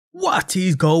What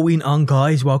is going on,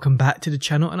 guys? Welcome back to the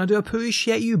channel, and I do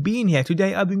appreciate you being here.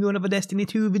 Today I bring you another Destiny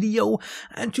 2 video,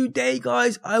 and today,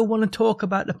 guys, I want to talk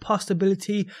about the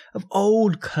possibility of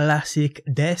old classic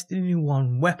Destiny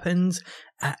 1 weapons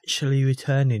actually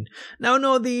returning. Now, I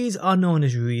know these are known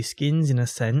as reskins in a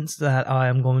sense that I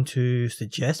am going to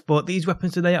suggest, but these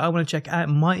weapons today I want to check out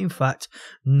might in fact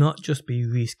not just be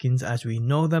reskins as we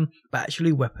know them, but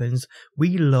actually weapons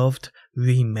we loved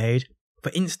remade.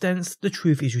 For instance, the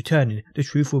Truth is returning. The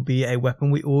Truth will be a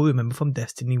weapon we all remember from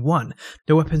Destiny 1.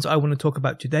 The weapons I want to talk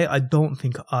about today I don't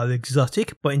think are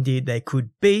exotic, but indeed they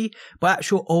could be, but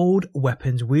actual old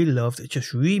weapons we loved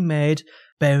just remade,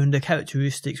 bearing the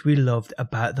characteristics we loved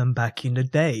about them back in the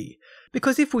day.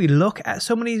 Because if we look at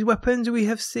some of these weapons we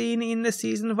have seen in the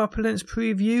Season of Opulence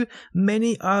preview,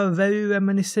 many are very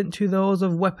reminiscent to those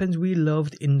of weapons we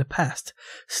loved in the past,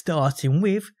 starting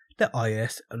with the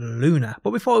Eyasluna.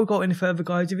 But before we go any further,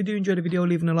 guys, if you do enjoy the video,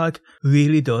 leaving a like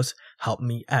really does help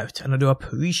me out, and I do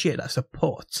appreciate that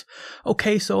support.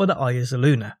 Okay, so the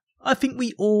Eyasluna. I think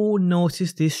we all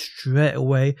noticed this straight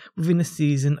away within the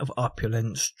Season of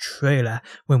Opulence trailer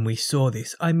when we saw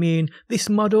this. I mean, this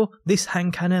model, this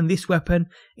hand cannon, this weapon,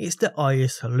 it's the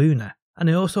Eyasluna. And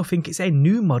I also think it's a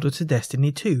new model to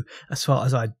Destiny 2. As far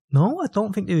as I know, I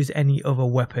don't think there is any other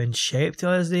weapon shaped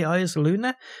as the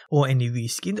Eyasluna or any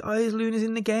reskinned Eyaslunas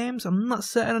in the games. I'm not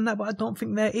certain on that, but I don't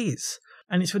think there is.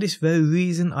 And it's for this very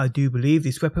reason I do believe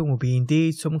this weapon will be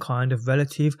indeed some kind of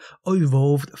relative or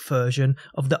evolved version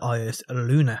of the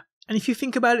Eyasluna. And if you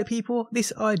think about it, people,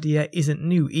 this idea isn't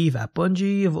new either.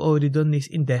 Bungie have already done this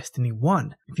in Destiny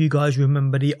 1. If you guys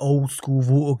remember the old school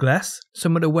Vault of Glass,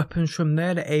 some of the weapons from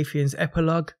there, the Atheon's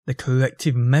Epilogue, the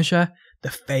Corrective Measure, the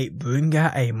Fate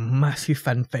Bringer, a massive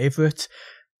fan favourite.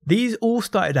 These all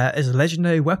started out as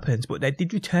legendary weapons, but they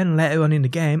did return later on in the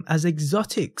game as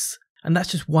exotics. And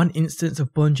that's just one instance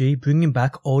of Bungie bringing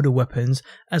back older weapons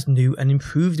as new and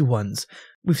improved ones.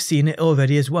 We've seen it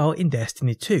already as well in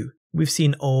Destiny 2. We've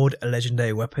seen old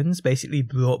legendary weapons basically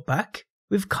brought back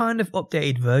with kind of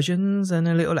updated versions and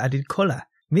a little added colour.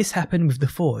 This happened with the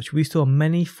Forge. We saw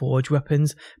many Forge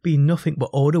weapons be nothing but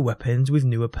older weapons with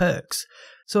newer perks.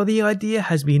 So the idea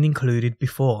has been included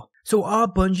before. So are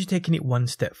Bungie taking it one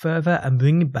step further and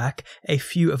bringing back a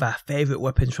few of our favourite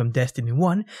weapons from Destiny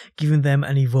 1, giving them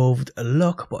an evolved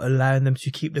look but allowing them to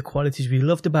keep the qualities we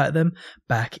loved about them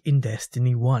back in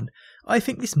Destiny 1? I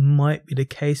think this might be the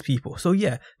case, people. So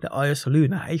yeah, the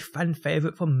Eyasluna, a fan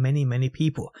favourite for many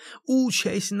people, all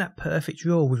chasing that perfect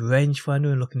role with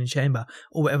rangefinder and look in the chamber,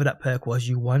 or whatever that perk was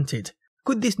you wanted.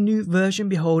 Could this new version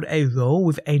behold a role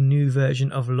with a new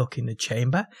version of Luck in the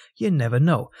Chamber? You never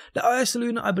know. The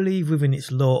Eyasluna, I believe, within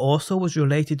its lore also was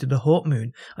related to the Hawk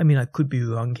Moon. I mean, I could be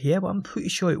wrong here, but I'm pretty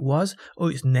sure it was, or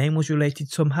its name was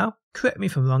related somehow. Correct me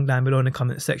if I'm wrong down below in the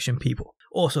comment section, people.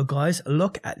 Also, guys,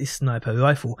 look at this sniper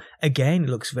rifle. Again, it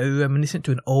looks very reminiscent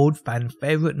to an old fan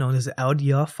favourite known as the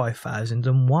LDR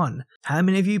 5001. How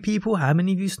many of you people, how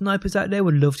many of you snipers out there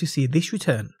would love to see this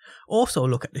return? Also,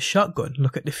 look at the shotgun,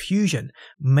 look at the fusion.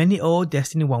 Many old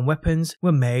Destiny 1 weapons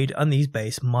were made on these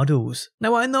base models.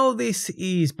 Now, I know this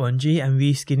is Bungie and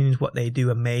reskinning is what they do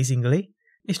amazingly.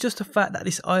 It's just the fact that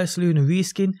this Eyasluna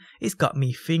reskin, it's got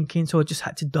me thinking, so I just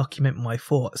had to document my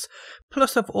thoughts.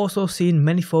 Plus, I've also seen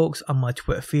many folks on my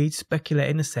Twitter feed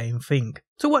speculating the same thing.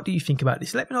 So what do you think about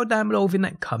this? Let me know down below in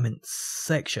that comment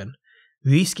section.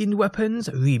 Reskinned weapons,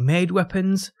 remade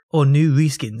weapons, or new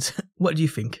reskins? What do you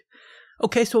think?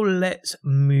 Okay, so let's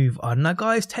move on. Now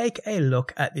guys, take a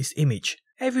look at this image.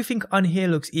 Everything on here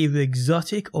looks either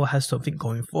exotic or has something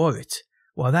going for it.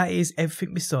 Well, that is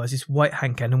everything besides this white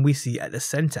hand cannon we see at the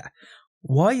centre.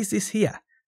 Why is this here?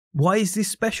 Why is this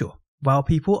special? Well,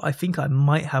 people, I think I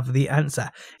might have the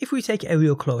answer. If we take a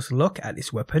real close look at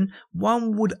this weapon,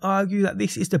 one would argue that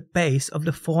this is the base of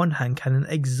the Thorn hand cannon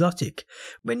exotic.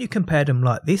 When you compare them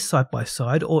like this side by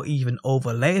side or even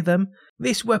overlay them,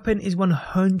 this weapon is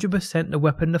 100% the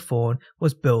weapon the Thorn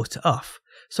was built off.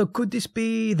 So could this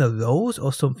be the Rose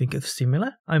or something of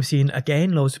similar? I'm seeing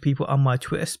again loads of people on my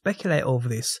Twitter speculate over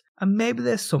this, and maybe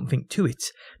there's something to it.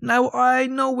 Now, I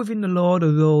know within the lore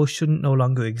the Rose shouldn't no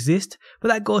longer exist, but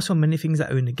that goes for many things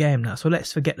that are in the game now, so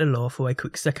let's forget the lore for a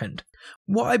quick second.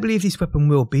 What I believe this weapon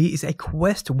will be is a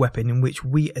quest weapon in which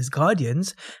we as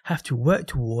Guardians have to work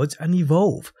towards and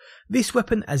evolve. This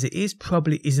weapon as it is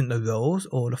probably isn't the Rose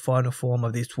or the final form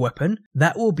of this weapon.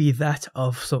 That will be that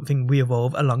of something we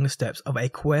evolve along the steps of a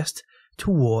quest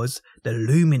towards the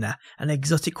Lumina, an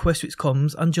exotic quest which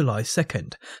comes on July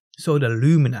 2nd. So the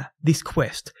Lumina, this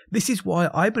quest. This is why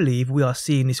I believe we are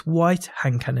seeing this white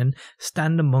hand cannon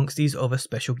stand amongst these other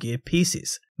special gear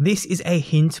pieces. This is a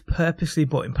hint purposely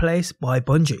put in place by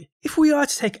Bungie. If we are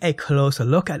to take a closer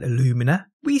look at the Lumina,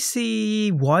 we see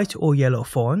white or yellow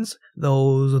thorns.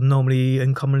 Those are normally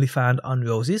and commonly found on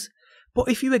roses. But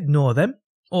if you ignore them,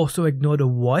 also ignore the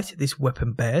white this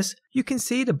weapon bears, you can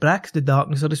see the black, the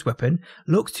darkness of this weapon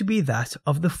looks to be that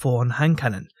of the thorn hand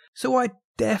cannon. So I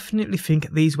definitely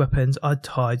think these weapons are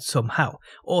tied somehow.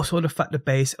 Also the fact the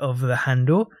base of the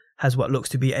handle has what looks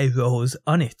to be a rose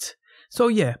on it. So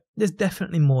yeah, there's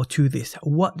definitely more to this.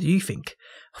 What do you think?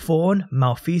 Thorn,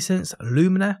 Malfeasance,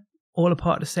 Lumina, all a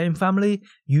part of the same family?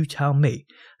 You tell me.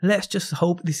 Let's just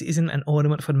hope this isn't an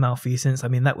ornament for the Malfeasance. I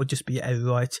mean, that would just be a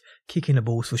right kick in the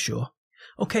balls for sure.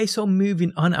 Okay, so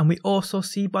moving on, and we also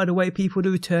see, by the way, people,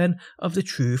 the return of the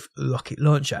Truth rocket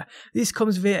launcher. This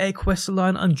comes via a quest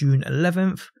line on June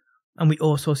 11th, and we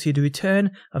also see the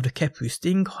return of the Kepru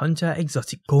Sting Hunter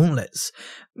exotic gauntlets.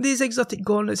 These exotic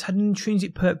gauntlets had an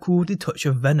intrinsic perk called the Touch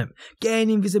of Venom. Gain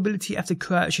invisibility after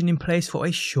crouching in place for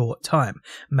a short time.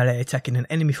 Melee attacking an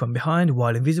enemy from behind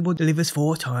while invisible delivers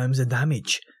 4 times the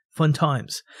damage. Fun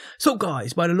times. So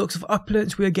guys, by the looks of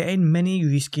Opulence, we are getting many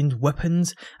reskinned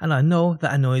weapons, and I know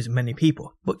that annoys many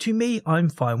people, but to me, I'm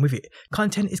fine with it.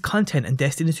 Content is content, and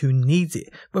Destiny 2 needs it.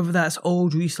 Whether that's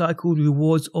old recycled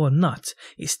rewards or not,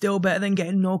 it's still better than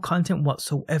getting no content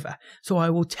whatsoever, so I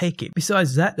will take it.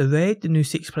 Besides that, the raid, the new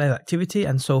 6-player activity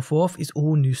and so forth is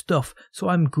all new stuff, so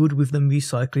I'm good with them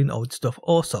recycling old stuff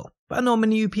also. But I know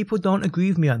many of you people don't agree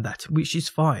with me on that, which is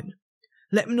fine.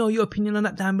 Let me know your opinion on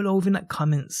that down below in that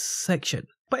comments section.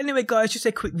 But anyway guys, just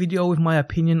a quick video with my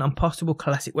opinion on possible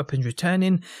classic weapons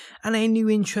returning and a new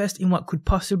interest in what could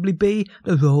possibly be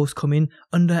the roles coming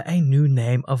under a new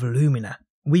name of Lumina.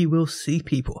 We will see,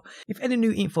 people. If any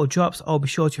new info drops, I'll be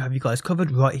sure to have you guys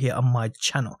covered right here on my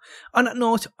channel. On that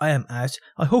note, I am out.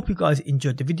 I hope you guys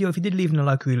enjoyed the video. If you did, leaving a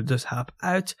like really does help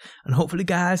out. And hopefully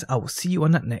guys, I will see you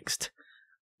on that next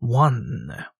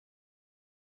one.